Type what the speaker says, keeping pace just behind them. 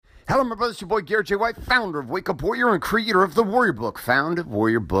Hello, my brothers, your boy Garrett J. White, founder of Wake Up Warrior and creator of the Warrior Book, found at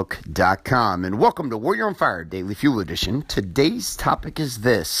warriorbook.com. And welcome to Warrior on Fire Daily Fuel Edition. Today's topic is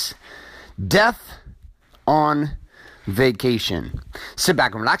this: death on vacation. Sit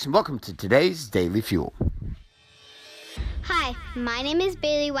back and relax and welcome to today's Daily Fuel. Hi, my name is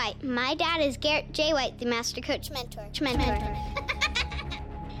Bailey White. My dad is Garrett J. White, the Master Coach Mentor.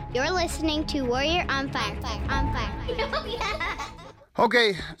 You're listening to Warrior on Fire.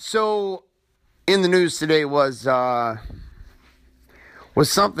 Okay, so in the news today was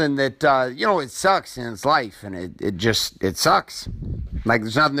something that it sucks in its life, and it sucks. Like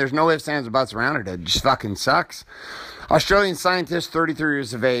there's no ifs, ands, or buts around it. It just fucking sucks. Australian scientist, 33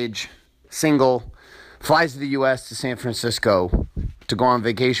 years of age, single, flies to the U.S. to San Francisco to go on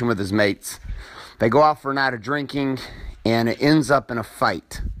vacation with his mates. They go out for a night of drinking, and it ends up in a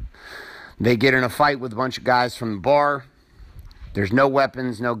fight. They get in a fight with a bunch of guys from the bar. There's no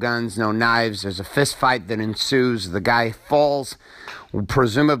weapons, no guns, no knives. There's a fist fight that ensues. The guy falls,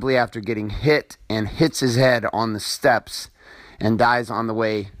 presumably after getting hit, and hits his head on the steps and dies on the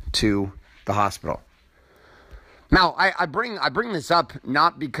way to the hospital. Now, I bring this up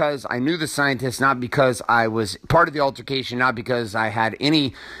not because I knew the scientist, not because I was part of the altercation, not because I had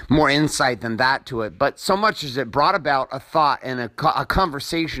any more insight than that to it, but so much as it brought about a thought and a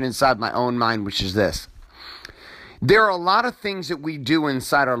conversation inside my own mind, which is this. There are a lot of things that we do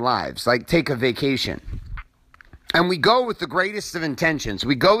inside our lives, like take a vacation. And we go with the greatest of intentions.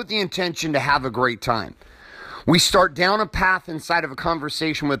 We go with the intention to have a great time. We start down a path inside of a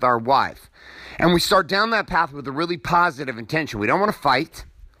conversation with our wife. And we start down that path with a really positive intention. We don't want to fight.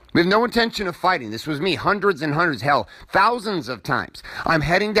 We have no intention of fighting. This was me hundreds and hundreds, hell, thousands of times. I'm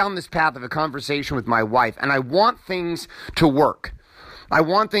heading down this path of a conversation with my wife, and I want things to work.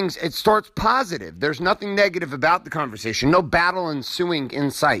 It starts positive. There's nothing negative about the conversation. No battle ensuing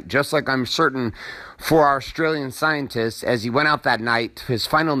in sight. Just like I'm certain for our Australian scientist, as he went out that night, his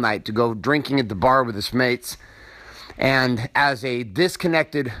final night, to go drinking at the bar with his mates. And as a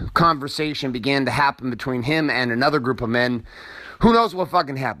disconnected conversation began to happen between him and another group of men, who knows what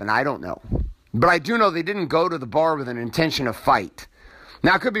fucking happened? I don't know. But I do know they didn't go to the bar with an intention to fight.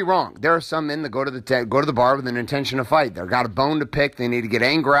 Now, I could be wrong. There are some men that go to the bar with an intention to fight. They've got a bone to pick. They need to get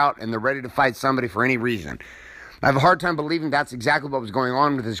anger out, and they're ready to fight somebody for any reason. I have a hard time believing that's exactly what was going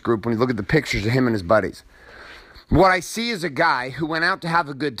on with this group when you look at the pictures of him and his buddies. What I see is a guy who went out to have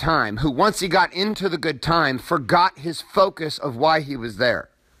a good time, who once he got into the good time, forgot his focus of why he was there.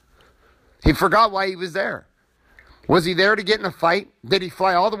 He forgot why he was there. Was he there to get in a fight? Did he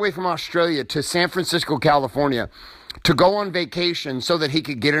fly all the way from Australia to San Francisco, California, to go on vacation so that he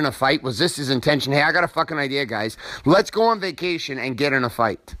could get in a fight? Was this his intention? Hey, I got a fucking idea, guys. Let's go on vacation and get in a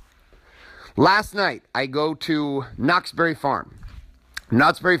fight. Last night, I go to Knott's Berry Farm.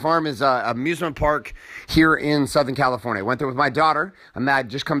 Knott's Berry Farm is an amusement park here in Southern California. I went there with my daughter. I'd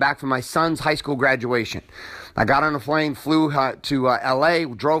just come back from my son's high school graduation. I got on a plane, flew to L.A.,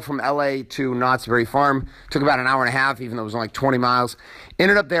 drove from L.A. to Knott's Berry Farm. Took about an hour and a half, even though it was only like 20 miles.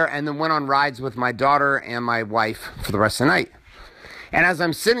 Ended up there and then went on rides with my daughter and my wife for the rest of the night. And as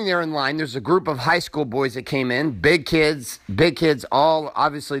I'm sitting there in line, there's a group of high school boys that came in, big kids, all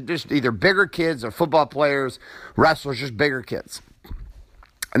obviously just either bigger kids or football players, wrestlers, just bigger kids.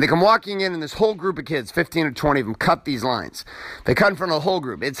 And they come walking in, and this whole group of kids, 15 or 20 of them, cut these lines. They cut in front of the whole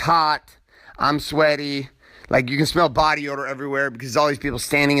group. It's hot. I'm sweaty. Like, you can smell body odor everywhere because all these people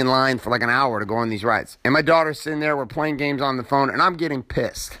standing in line for like an hour to go on these rides. And my daughter's sitting there. We're playing games on the phone, and I'm getting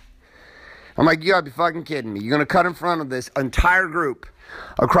pissed. I'm like, you gotta be fucking kidding me. You're gonna cut in front of this entire group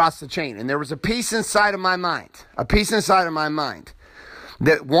across the chain. And there was a piece inside of my mind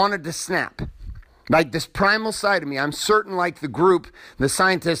that wanted to snap. Like this primal side of me, I'm certain like the group, the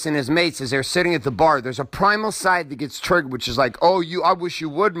scientist and his mates, as they're sitting at the bar, there's a primal side that gets triggered, which is like, oh, I wish you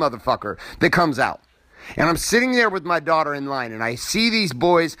would, motherfucker, that comes out. And I'm sitting there with my daughter in line, and I see these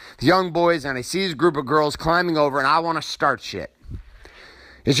boys, the young boys, and I see this group of girls climbing over, and I want to start shit.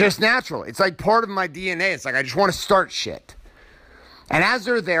 It's just natural. It's like part of my DNA. It's like I just want to start shit. And as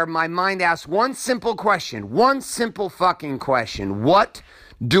they're there, my mind asks one simple question, one simple fucking question. What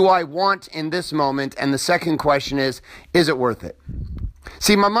do I want in this moment? And the second question is it worth it?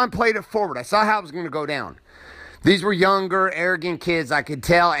 See, my mind played it forward. I saw how it was going to go down. These were younger, arrogant kids, I could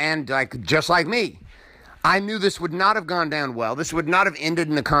tell, and just like me. I knew this would not have gone down well. This would not have ended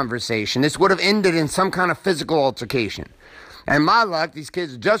in a conversation. This would have ended in some kind of physical altercation. And my luck, these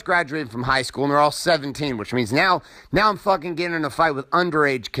kids just graduated from high school and they're all 17, which means now I'm fucking getting in a fight with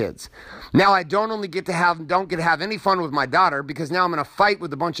underage kids. Now I don't get to have any fun with my daughter because now I'm in a fight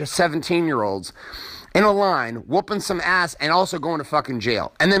with a bunch of 17-year-olds in a line, whooping some ass and also going to fucking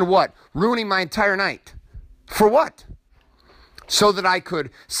jail. And then what? Ruining my entire night. For what? So that I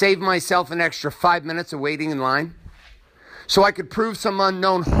could save myself an extra 5 minutes of waiting in line? So I could prove some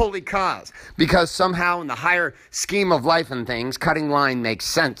unknown holy cause, because somehow in the higher scheme of life and things, cutting line makes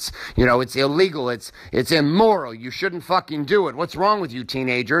sense. You know, it's illegal, it's immoral, you shouldn't fucking do it. What's wrong with you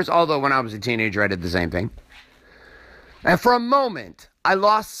teenagers? Although when I was a teenager, I did the same thing. And for a moment, I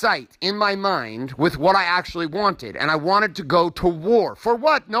lost sight in my mind with what I actually wanted, and I wanted to go to war. For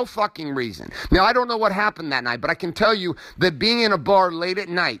what? No fucking reason. Now, I don't know what happened that night, but I can tell you that being in a bar late at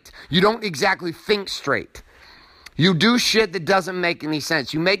night, you don't exactly think straight. You do shit that doesn't make any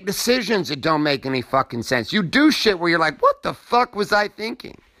sense. You make decisions that don't make any fucking sense. You do shit where you're like, what the fuck was I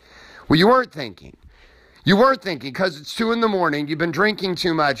thinking? Well, you weren't thinking. You weren't thinking because it's 2 a.m, you've been drinking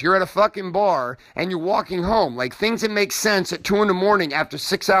too much, you're at a fucking bar, and you're walking home. Like, things that make sense at 2 a.m. after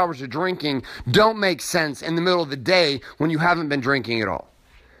 6 hours of drinking don't make sense in the middle of the day when you haven't been drinking at all.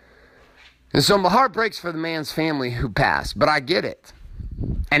 And so my heart breaks for the man's family who passed, but I get it.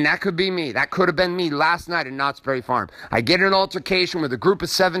 And that could be me. That could have been me last night at Knott's Berry Farm. I get in an altercation with a group of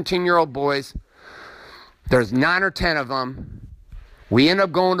 17-year-old boys. There's 9 or 10 of them. We end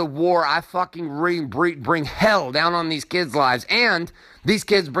up going to war. I fucking bring hell down on these kids' lives. And these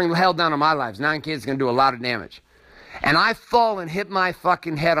kids bring hell down on my lives. 9 kids can do a lot of damage. And I fall and hit my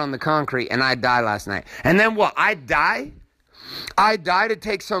fucking head on the concrete and I die last night. And then what? I die? I die to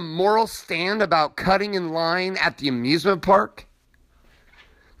take some moral stand about cutting in line at the amusement park?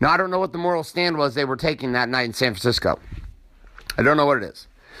 Now, I don't know what the moral stand was they were taking that night in San Francisco. I don't know what it is.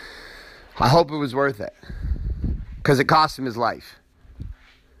 I hope it was worth it. Because it cost him his life.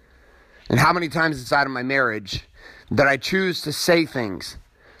 And how many times inside of my marriage did I choose to say things,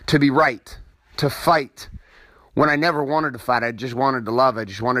 to be right, to fight, when I never wanted to fight. I just wanted to love. I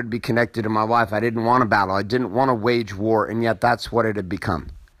just wanted to be connected to my wife. I didn't want to battle. I didn't want to wage war. And yet that's what it had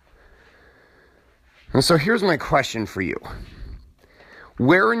become. And so here's my question for you.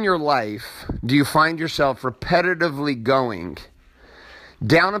 Where in your life do you find yourself repetitively going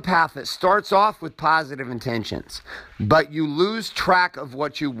down a path that starts off with positive intentions, but you lose track of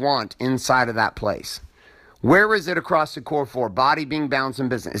what you want inside of that place? Where is it across the core four? Body, being, balance, and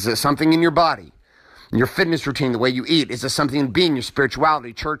business. Is it something in your body? Your fitness routine, the way you eat? Is it something in being, your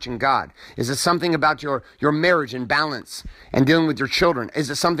spirituality, church, and God? Is it something about your marriage and balance and dealing with your children? Is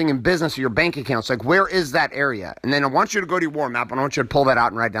it something in business or your bank accounts? Like, where is that area? And then I want you to go to your war map, and I want you to pull that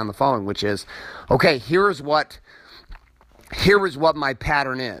out and write down the following, which is, okay, here is what my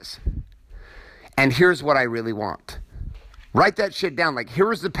pattern is. And here's what I really want. Write that shit down. Like,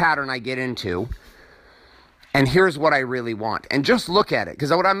 here's the pattern I get into. And here's what I really want. And just look at it.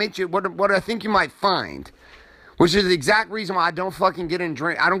 Because what I think you might find, which is the exact reason why I don't fucking get in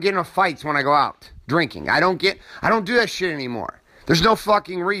I don't get in fights when I go out drinking. I don't do that shit anymore. There's no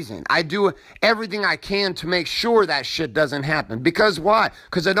fucking reason. I do everything I can to make sure that shit doesn't happen. Because why?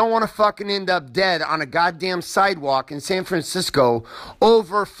 Because I don't want to fucking end up dead on a goddamn sidewalk in San Francisco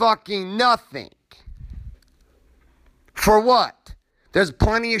over fucking nothing. For what? There's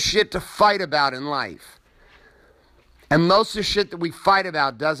plenty of shit to fight about in life. And most of the shit that we fight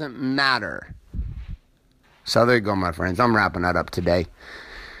about doesn't matter. So there you go, my friends. I'm wrapping that up today.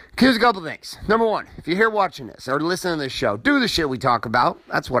 Here's a couple things. Number one, if you're here watching this or listening to this show, do the shit we talk about.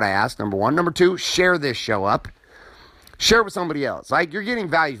 That's what I asked, number one. Number two, share this show up. Share it with somebody else. Like, you're getting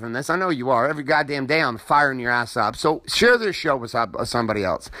value from this. I know you are. Every goddamn day I'm firing your ass up. So share this show with somebody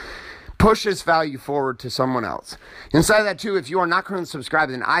else. Push this value forward to someone else. Inside of that, too, if you are not currently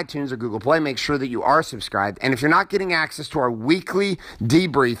subscribed in iTunes or Google Play, make sure that you are subscribed. And if you're not getting access to our weekly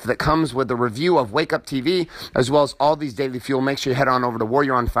debrief that comes with a review of Wake Up TV, as well as all these daily fuel, make sure you head on over to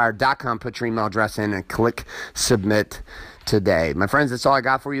warrioronfire.com, put your email address in, and click submit today. My friends, that's all I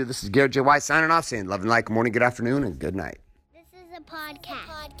got for you. This is Garrett J. White signing off, saying love and light, good morning, good afternoon, and good night. This is a podcast.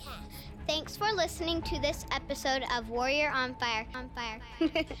 Thanks for listening to this episode of Warrior on Fire.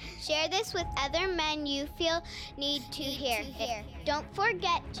 Share this with other men you feel need to hear. Don't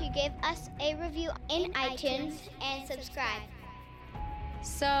forget to give us a review in iTunes and subscribe.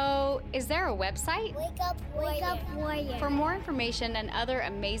 So, is there a website? Wake Up Warrior. For more information and other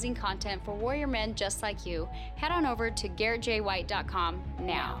amazing content for warrior men just like you, head on over to GarrettJWhite.com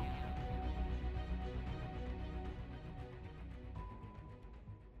now.